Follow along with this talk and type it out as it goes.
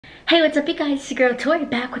Hey, what's up you guys? It's your girl Tori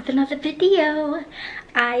back with another video.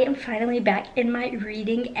 I am finally back in my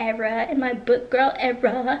reading era, in my book girl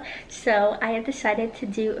era. So I have decided to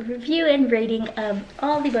do a review and rating of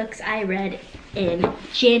all the books I read in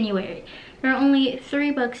January. There are only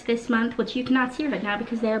 3 books this month, which you cannot see right now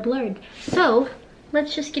because they are blurred. So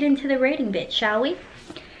let's just get into the rating bit, shall we?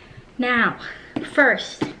 Now,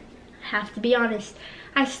 first, I have to be honest.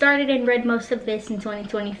 I started and read most of this in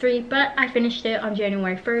 2023, but I finished it on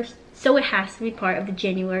January 1st, so it has to be part of the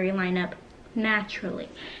January lineup naturally.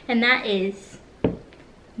 And that is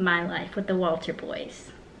My Life with the Walter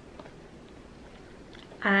Boys.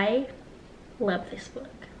 I love this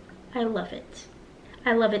book. I love it.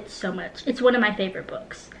 I love it so much. It's one of my favorite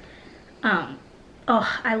books.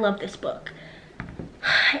 I love this book.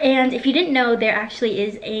 And if you didn't know, there actually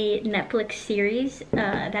is a Netflix series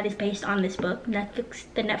that is based on this book.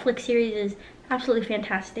 The Netflix series is absolutely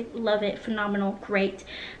fantastic. Love it. Phenomenal. Great.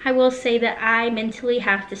 I will say that I mentally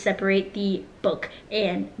have to separate the book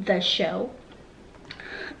and the show.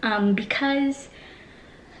 Because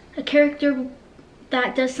a character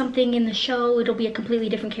that does something in the show, it'll be a completely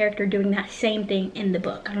different character doing that same thing in the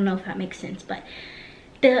book. I don't know if that makes sense, but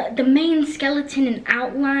the main skeleton and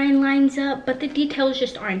outline lines up, but the details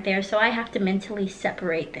just aren't there, so I have to mentally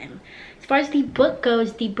separate them. As far as the book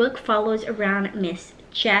goes, the book follows around Miss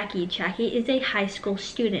Jackie. Jackie is a high school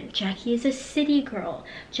student. Jackie is a city girl.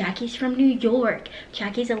 Jackie's from New York.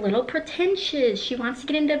 Jackie's a little pretentious. She wants to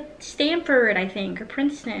get into Stanford, I think, or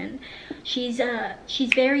Princeton. She's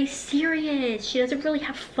very serious. She doesn't really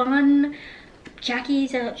have fun.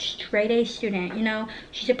 Jackie's a straight A student, you know.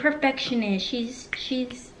 She's a perfectionist.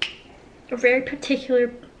 She's a very particular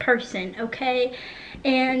person, okay?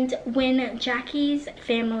 And when Jackie's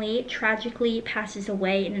family tragically passes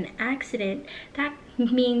away in an accident, that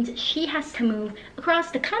means she has to move across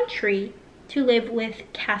the country to live with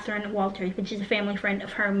Catherine Walters, which is a family friend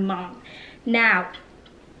of her mom. Now,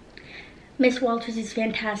 Miss Walters is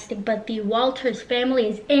fantastic, but the Walters family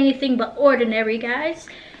is anything but ordinary, guys.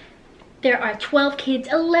 There are 12 kids,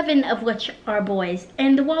 11 of which are boys,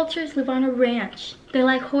 and the Walters live on a ranch. They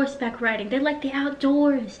like horseback riding. They like the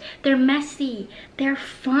outdoors. They're messy. They're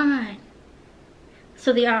fun.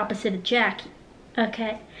 So the opposite of Jackie,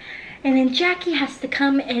 okay? And then Jackie has to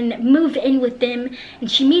come and move in with them,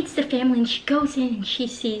 and she meets the family, and she goes in, and she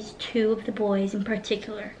sees 2 of the boys in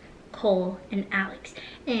particular, Cole and Alex.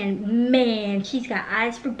 And man, she's got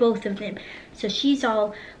eyes for both of them. So she's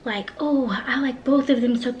all like, oh, I like both of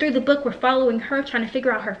them. So through the book, we're following her, trying to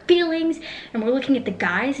figure out her feelings. And we're looking at the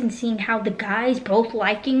guys and seeing how the guys both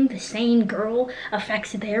liking the same girl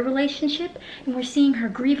affects their relationship. And we're seeing her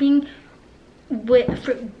grieving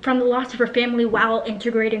from the loss of her family while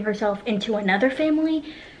integrating herself into another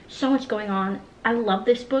family. So much going on. I love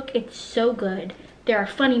this book. It's so good. There are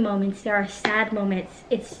funny moments. There are sad moments.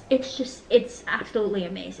 It's absolutely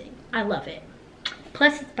amazing. I love it.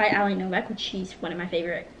 Plus, it's by Ali Novak, which she's one of my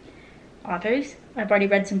favorite authors. I've already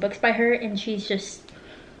read some books by her, and she's just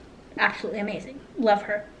absolutely amazing. Love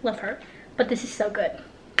her. Love her. But this is so good.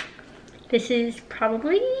 This is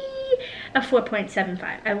probably a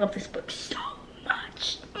 4.75. I love this book so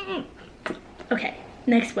much. Okay,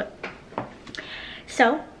 next book.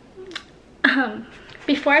 So,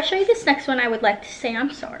 before I show you this next one, I would like to say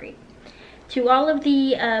I'm sorry to all of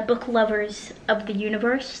the book lovers of the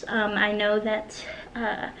universe. I know that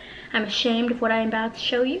I'm ashamed of what I'm about to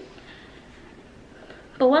show you.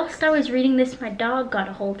 But whilst I was reading this, my dog got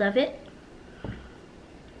a hold of it.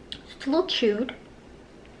 It's a little chewed.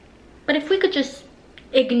 But if we could just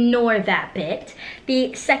ignore that bit.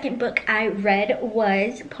 The second book I read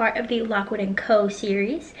was part of the Lockwood & Co.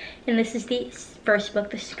 series. And this is the first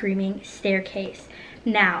book, The Screaming Staircase.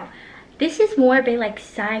 Now, this is more of a like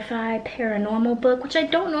sci-fi paranormal book, which I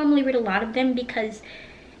don't normally read a lot of them because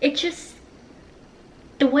it just,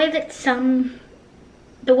 the way that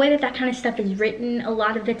that kind of stuff is written a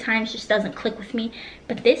lot of the times just doesn't click with me.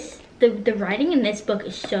 But the writing in this book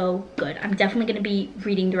is so good. I'm definitely going to be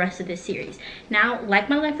reading the rest of this series. Now, like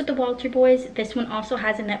My Life with the Walter Boys, this one also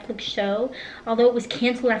has a Netflix show, although it was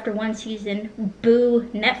canceled after 1 season. Boo,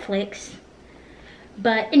 Netflix.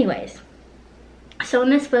 But anyways, so in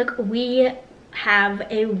this book, we have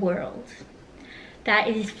a world that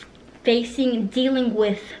is dealing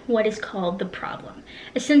with what is called the problem.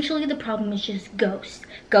 Essentially, the problem is just ghosts.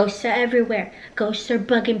 Ghosts are everywhere. Ghosts are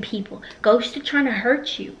bugging people. Ghosts are trying to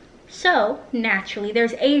hurt you. So, naturally,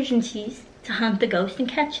 there's agencies to hunt the ghosts and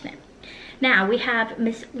catch them. Now, we have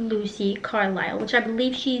Miss Lucy Carlisle, which I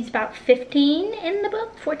believe she's about 15 in the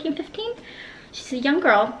book, 14, 15. She's a young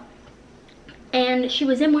girl. and she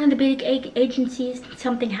was in one of the big agencies.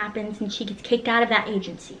 Something happens and she gets kicked out of that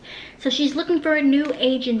agency. So she's looking for a new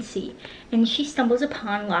agency, and she stumbles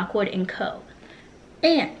upon Lockwood and Co.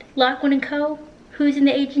 And Lockwood and Co., who's in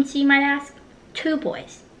the agency, you might ask? 2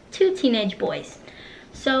 boys, 2 teenage boys.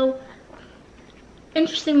 So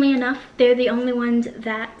interestingly enough, they're the only ones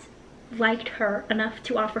that liked her enough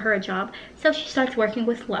to offer her a job. So she starts working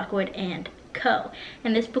with Lockwood and Co.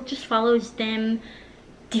 And this book just follows them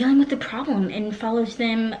dealing with the problem, and follows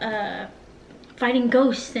them fighting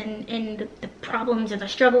ghosts and the problems or the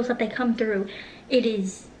struggles that they come through. It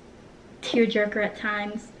is tearjerker at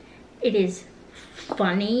times. It is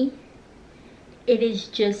funny. It is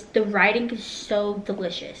just, the writing is so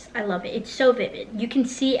delicious. I love it. It's so vivid. You can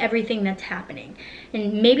see everything that's happening.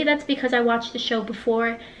 And maybe that's because I watched the show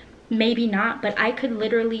before, maybe not, but I could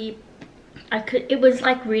literally, it was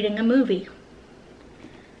like reading a movie.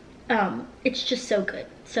 It's just so good.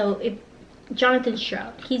 So Jonathan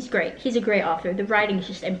Stroud, he's great. He's a great author. The writing is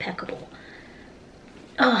just impeccable.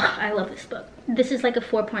 Oh, I love this book. This is like a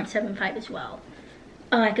 4.75 as well.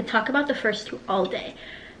 Oh, I could talk about the first 2 all day.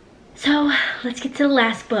 So let's get to the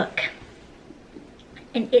last book.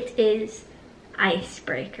 And it is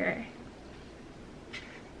Icebreaker.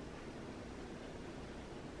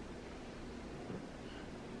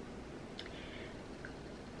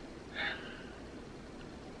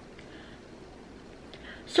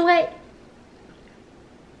 So I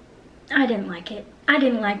didn't like it. I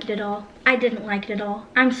didn't like it at all. I didn't like it at all.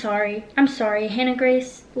 I'm sorry. I'm sorry. Hannah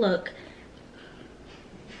Grace, look.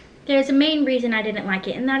 There's a main reason I didn't like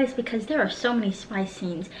it, and that is because there are so many spice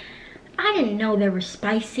scenes. I didn't know there were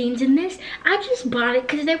spice scenes in this. I just bought it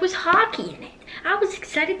because there was hockey in it. I was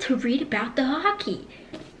excited to read about the hockey.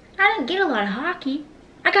 I didn't get a lot of hockey.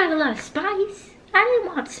 I got a lot of spice. I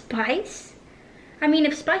didn't want spice. I mean,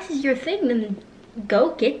 if spice is your thing, then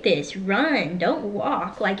go get this. Run, don't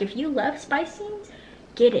walk. Like, if you love spice scenes,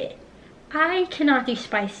 get it. I cannot do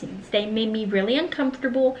spice scenes. They made me really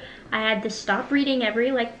uncomfortable. I had to stop reading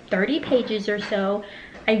every like 30 pages or so.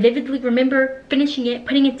 I vividly remember finishing it,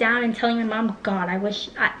 putting it down, and telling my mom, God, I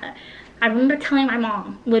remember telling my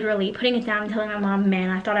mom, literally putting it down and telling my mom, man,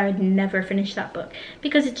 I thought I would never finish that book.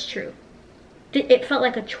 Because it's true. It felt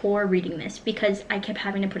like a chore reading this because I kept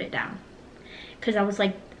having to put it down. Because I was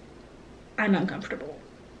like, I'm uncomfortable.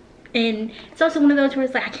 And it's also one of those where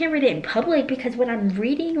it's like, I can't read it in public because when I'm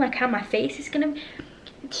reading, like how my face is gonna,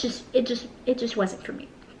 it just wasn't for me.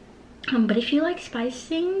 But if you like spice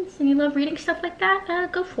scenes and you love reading stuff like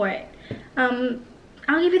that, go for it.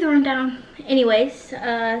 I'll give you the rundown. Anyways,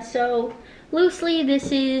 so loosely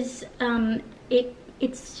this is, it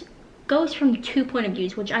goes from 2 point of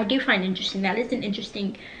views, which I do find interesting. That is an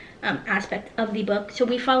interesting aspect of the book. So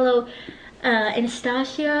we follow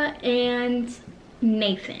Anastasia and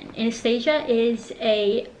Nathan. Anastasia is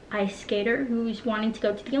a ice skater who's wanting to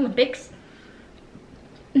go to the Olympics.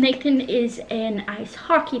 Nathan is an ice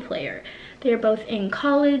hockey player. They're both in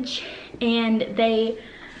college, and they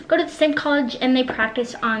go to the same college and they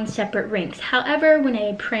practice on separate rinks. However, when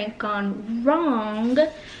a prank gone wrong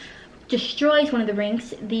destroys one of the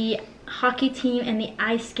rinks, the hockey team and the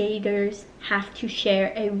ice skaters have to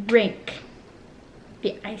share a rink.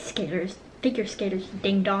 The ice skaters, figure skaters,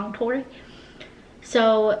 ding dong Tori.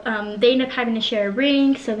 So they end up having to share a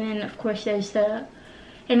rink. So then of course there's the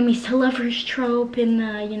enemies to lovers trope and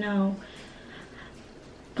the, you know,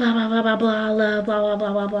 blah blah blah blah blah, love, blah blah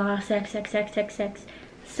blah blah blah, sex.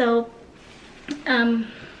 So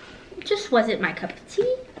it just wasn't my cup of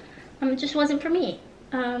tea. It just wasn't for me.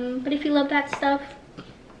 But if you love that stuff,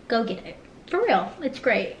 go get it. For real, it's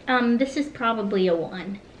great. This is probably a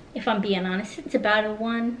 1, if I'm being honest. It's about a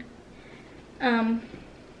 1.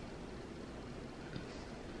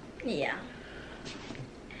 Yeah.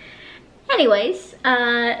 Anyways,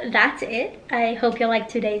 that's it. I hope you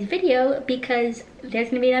liked today's video because there's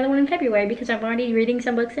gonna be another one in February because I'm already reading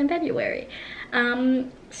some books in February.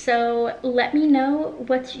 So let me know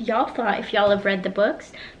what y'all thought if y'all have read the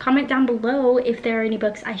books. Comment down below if there are any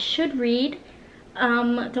books I should read.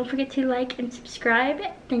 Don't forget to like and subscribe.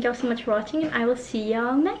 Thank y'all so much for watching, and I will see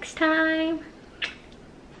y'all next time.